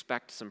should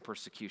expect some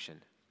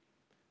persecution.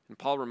 And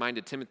Paul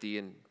reminded Timothy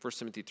in 1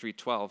 Timothy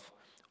 3:12,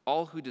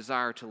 all who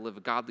desire to live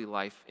a godly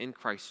life in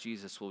Christ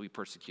Jesus will be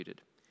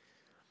persecuted.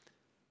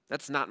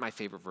 That's not my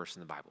favorite verse in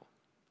the Bible.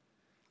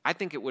 I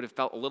think it would have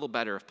felt a little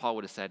better if Paul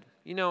would have said,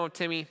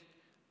 Timmy,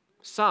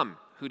 some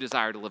who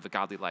desire to live a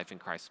godly life in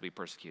Christ will be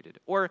persecuted.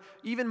 Or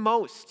even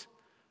most.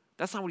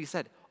 That's not what he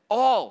said.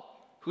 All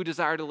who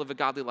desire to live a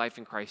godly life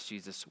in Christ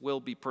Jesus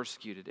will be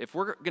persecuted. If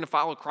we're going to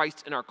follow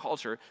Christ in our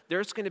culture,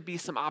 there's going to be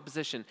some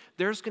opposition.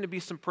 There's going to be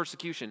some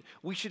persecution.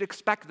 We should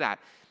expect that.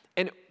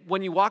 And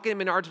when you walk in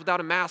Menards without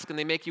a mask and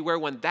they make you wear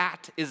one,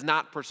 that is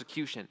not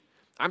persecution.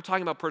 I'm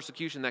talking about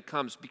persecution that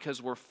comes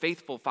because we're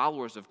faithful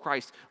followers of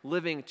Christ,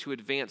 living to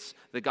advance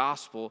the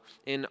gospel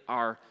in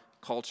our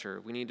culture.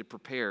 We need to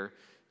prepare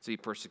to be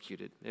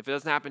persecuted. If it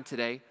doesn't happen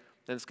today,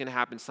 then it's going to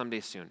happen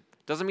someday soon.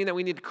 Doesn't mean that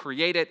we need to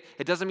create it.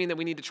 It doesn't mean that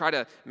we need to try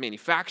to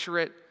manufacture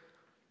it.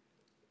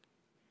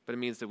 but it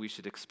means that we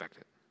should expect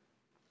it.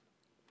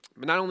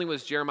 But not only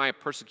was Jeremiah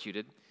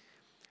persecuted,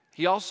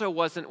 he also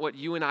wasn't what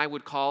you and I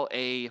would call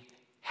a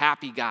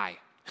happy guy.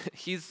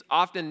 He's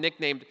often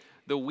nicknamed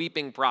the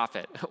weeping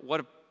prophet. What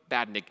a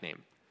bad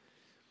nickname.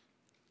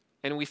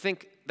 And we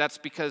think that's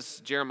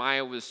because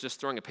Jeremiah was just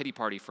throwing a pity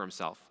party for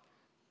himself.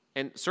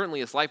 And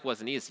certainly his life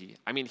wasn't easy.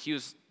 I mean, he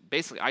was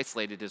basically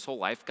isolated his whole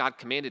life. God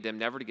commanded him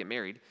never to get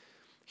married.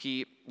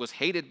 He was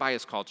hated by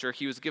his culture.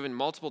 He was given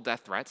multiple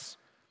death threats.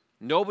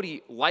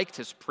 Nobody liked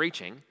his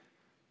preaching.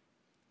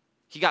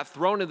 He got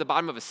thrown to the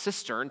bottom of a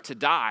cistern to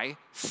die,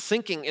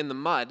 sinking in the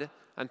mud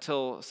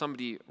until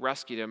somebody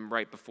rescued him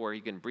right before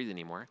he couldn't breathe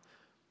anymore.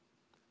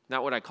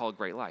 Not what I call a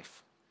great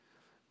life.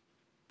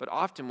 But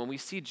often when we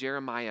see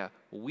Jeremiah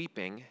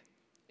weeping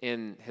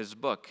in his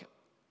book,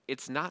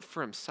 it's not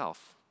for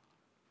himself.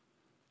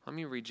 Let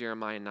me read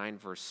Jeremiah 9,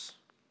 verse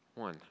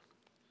 1.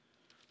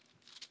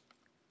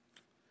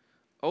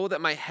 Oh,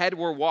 that my head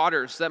were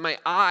waters, that my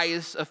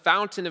eyes a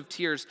fountain of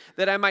tears,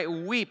 that I might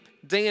weep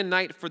day and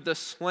night for the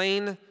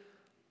slain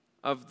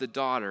of the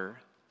daughter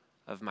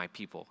of my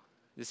people.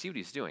 You see what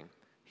he's doing?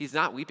 He's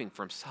not weeping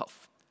for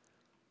himself.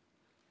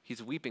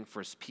 He's weeping for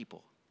his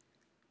people.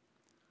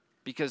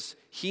 Because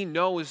he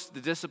knows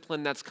the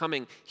discipline that's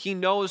coming. He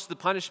knows the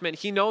punishment.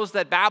 He knows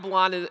that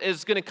Babylon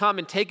is going to come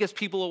and take his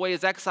people away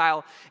as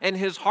exile. And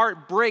his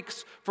heart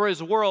breaks for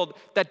his world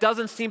that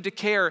doesn't seem to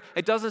care.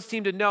 It doesn't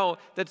seem to know,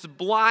 that's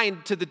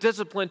blind to the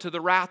discipline, to the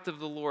wrath of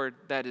the Lord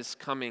that is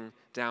coming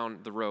down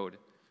the road.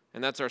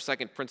 And that's our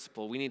second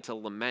principle. We need to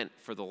lament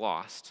for the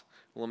lost.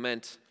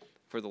 Lament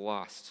for the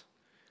lost.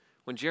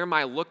 When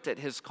Jeremiah looked at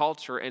his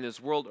culture and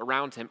his world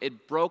around him,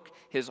 it broke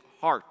his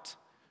heart,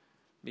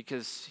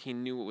 because he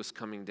knew what was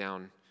coming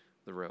down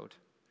the road.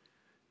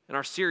 And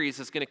our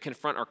series is going to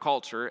confront our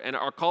culture, and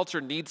our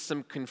culture needs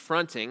some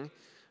confronting,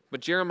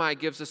 but Jeremiah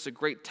gives us a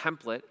great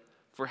template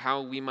for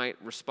how we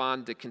might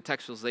respond to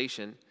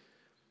contextualization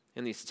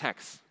in these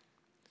texts.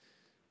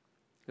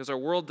 Because our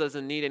world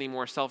doesn't need any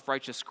more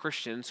self-righteous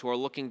Christians who are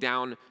looking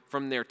down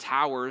from their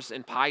towers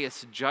in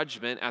pious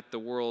judgment at the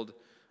world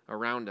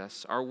around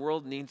us. Our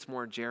world needs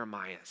more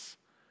Jeremiahs.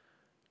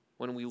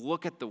 When we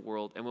look at the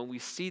world and when we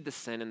see the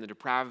sin and the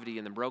depravity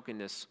and the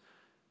brokenness,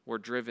 we're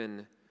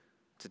driven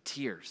to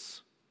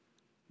tears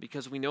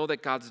because we know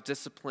that God's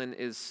discipline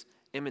is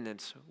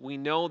imminent. We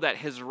know that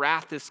his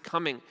wrath is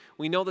coming.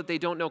 We know that they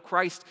don't know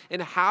Christ.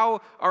 And how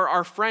are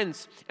our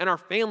friends and our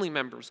family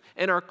members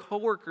and our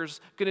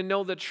coworkers going to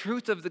know the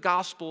truth of the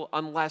gospel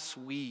unless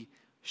we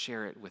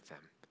share it with them?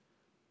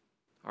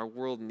 Our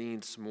world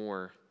needs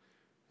more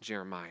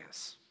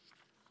Jeremiahs.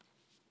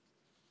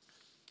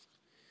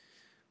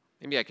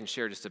 Maybe I can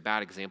share just a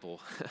bad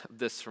example of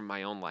this from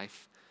my own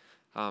life.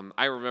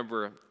 I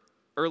remember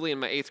early in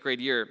my 8th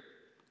grade year,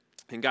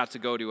 and got to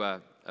go to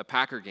a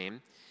Packer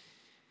game.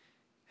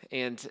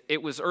 And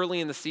it was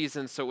early in the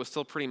season, so it was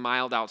still pretty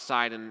mild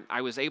outside, and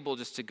I was able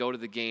just to go to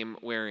the game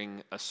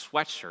wearing a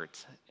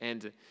sweatshirt.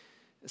 And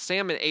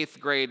Sam in 8th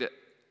grade,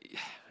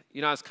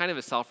 I was kind of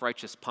a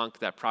self-righteous punk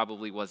that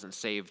probably wasn't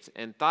saved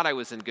and thought I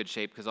was in good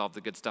shape because of all the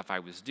good stuff I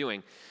was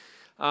doing.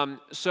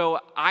 So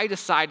I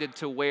decided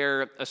to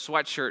wear a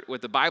sweatshirt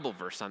with a Bible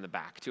verse on the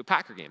back to a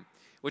Packer game,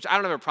 which I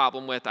don't have a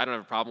problem with. I don't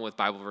have a problem with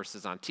Bible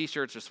verses on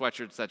t-shirts or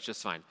sweatshirts. That's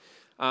just fine.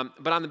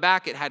 But on the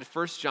back, it had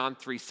 1 John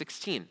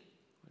 3:16.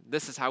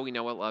 This is how we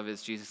know what love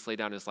is. Jesus laid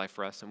down his life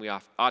for us, and we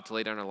ought to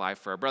lay down our life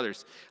for our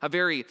brothers. A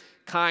very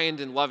kind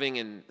and loving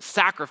and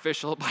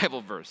sacrificial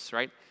Bible verse,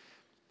 right?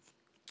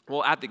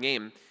 Well, at the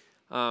game,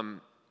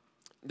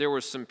 there were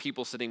some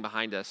people sitting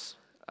behind us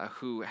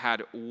who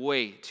had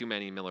way too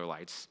many Miller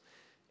Lights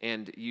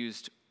and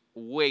used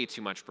way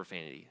too much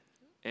profanity.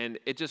 And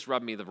it just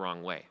rubbed me the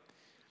wrong way.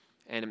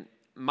 And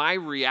my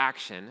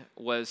reaction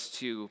was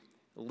to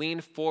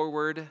lean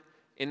forward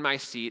in my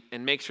seat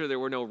and make sure there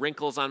were no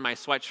wrinkles on my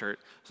sweatshirt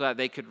so that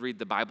they could read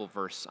the Bible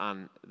verse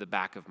on the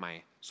back of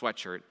my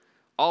sweatshirt,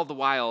 all the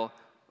while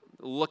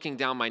looking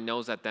down my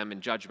nose at them in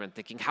judgment,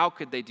 thinking, how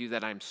could they do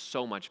that? I'm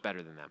so much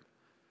better than them.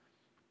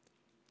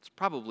 It's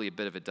probably a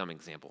bit of a dumb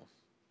example.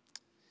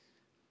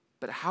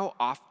 But how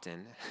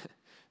often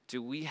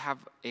do we have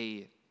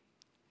a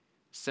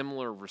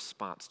similar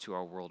response to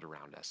our world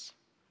around us?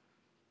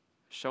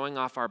 Showing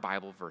off our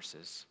Bible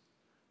verses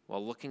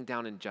while looking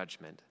down in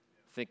judgment,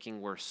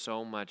 thinking we're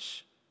so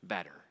much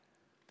better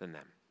than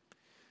them.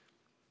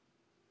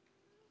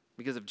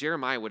 Because if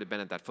Jeremiah would have been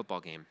at that football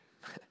game,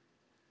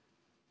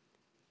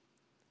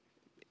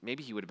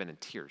 maybe he would have been in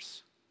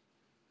tears,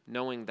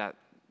 knowing that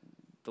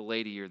the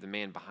lady or the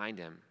man behind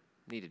him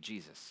needed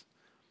Jesus,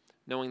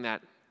 knowing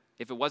that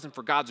if it wasn't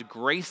for God's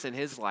grace in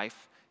his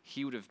life,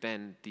 he would have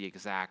been the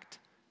exact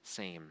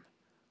same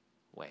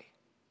way.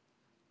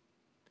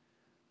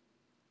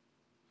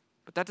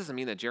 But that doesn't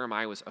mean that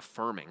Jeremiah was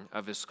affirming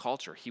of his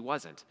culture. He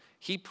wasn't.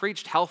 He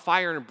preached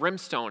hellfire and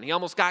brimstone. He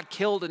almost got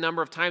killed a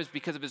number of times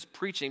because of his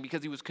preaching,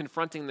 because he was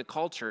confronting the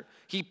culture.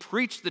 He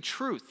preached the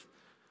truth,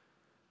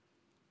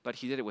 but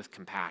he did it with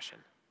compassion.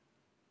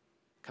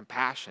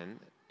 Compassion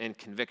and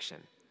conviction.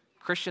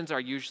 Christians are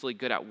usually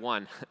good at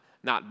one,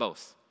 not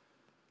both.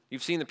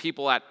 You've seen the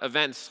people at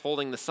events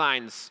holding the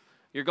signs,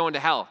 "You're going to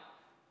hell."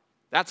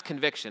 That's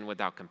conviction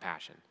without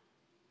compassion.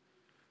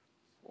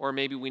 Or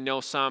maybe we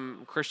know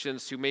some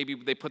Christians who maybe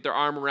they put their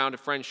arm around a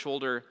friend's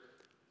shoulder,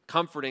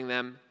 comforting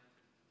them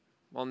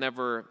while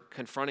never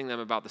confronting them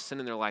about the sin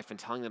in their life and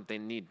telling them they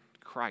need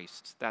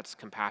Christ. That's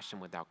compassion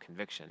without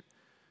conviction.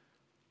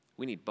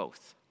 We need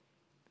both.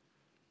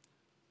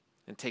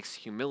 It takes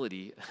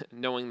humility,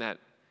 knowing that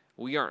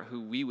we aren't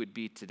who we would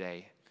be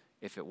today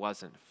if it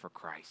wasn't for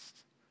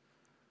Christ.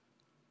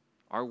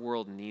 Our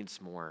world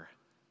needs more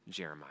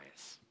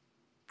Jeremiahs.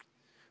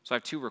 So I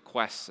have two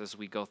requests as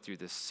we go through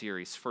this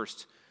series.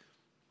 First,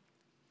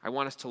 I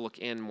want us to look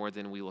in more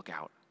than we look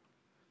out,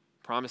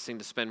 promising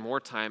to spend more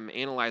time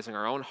analyzing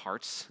our own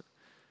hearts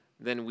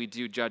than we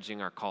do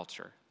judging our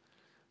culture.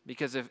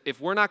 Because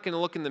if we're not going to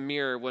look in the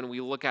mirror when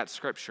we look at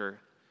Scripture,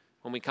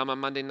 when we come on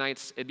Monday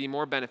nights, it'd be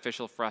more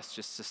beneficial for us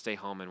just to stay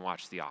home and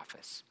watch The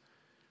Office.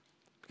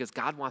 Because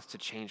God wants to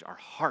change our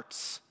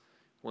hearts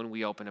when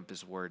we open up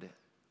His Word.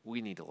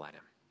 We need to let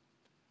Him.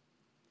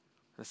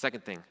 The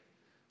second thing,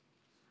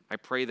 I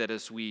pray that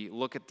as we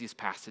look at these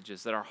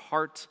passages, that our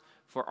heart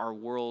for our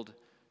world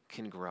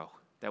can grow,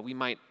 that we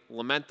might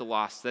lament the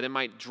loss, that it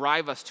might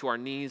drive us to our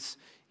knees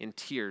in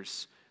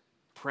tears,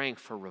 praying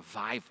for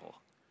revival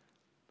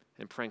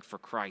and praying for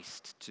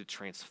Christ to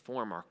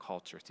transform our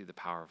culture through the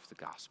power of the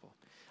gospel.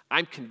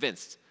 I'm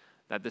convinced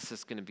that this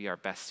is going to be our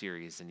best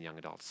series in young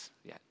adults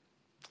yet.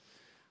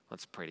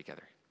 Let's pray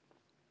together.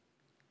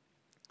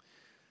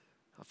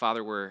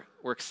 Father, we're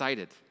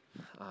excited.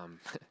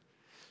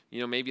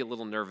 Maybe a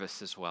little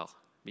nervous as well,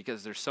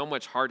 because there's so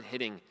much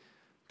hard-hitting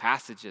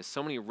passages,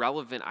 so many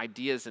relevant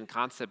ideas and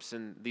concepts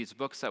in these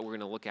books that we're going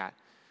to look at.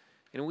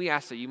 And we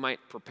ask that you might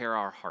prepare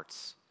our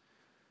hearts,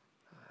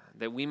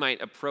 that we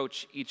might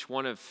approach each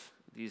one of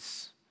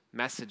these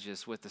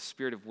messages with the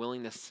spirit of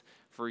willingness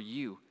for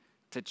you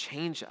to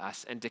change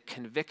us and to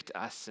convict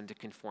us and to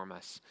conform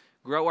us.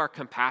 Grow our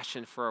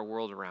compassion for our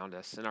world around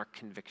us and our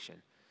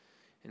conviction.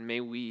 And may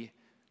we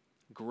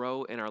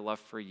grow in our love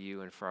for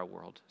you and for our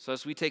world. So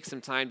as we take some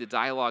time to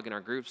dialogue in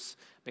our groups,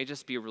 may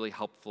just be a really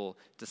helpful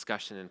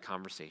discussion and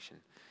conversation.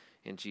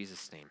 In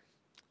Jesus' name,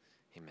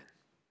 amen.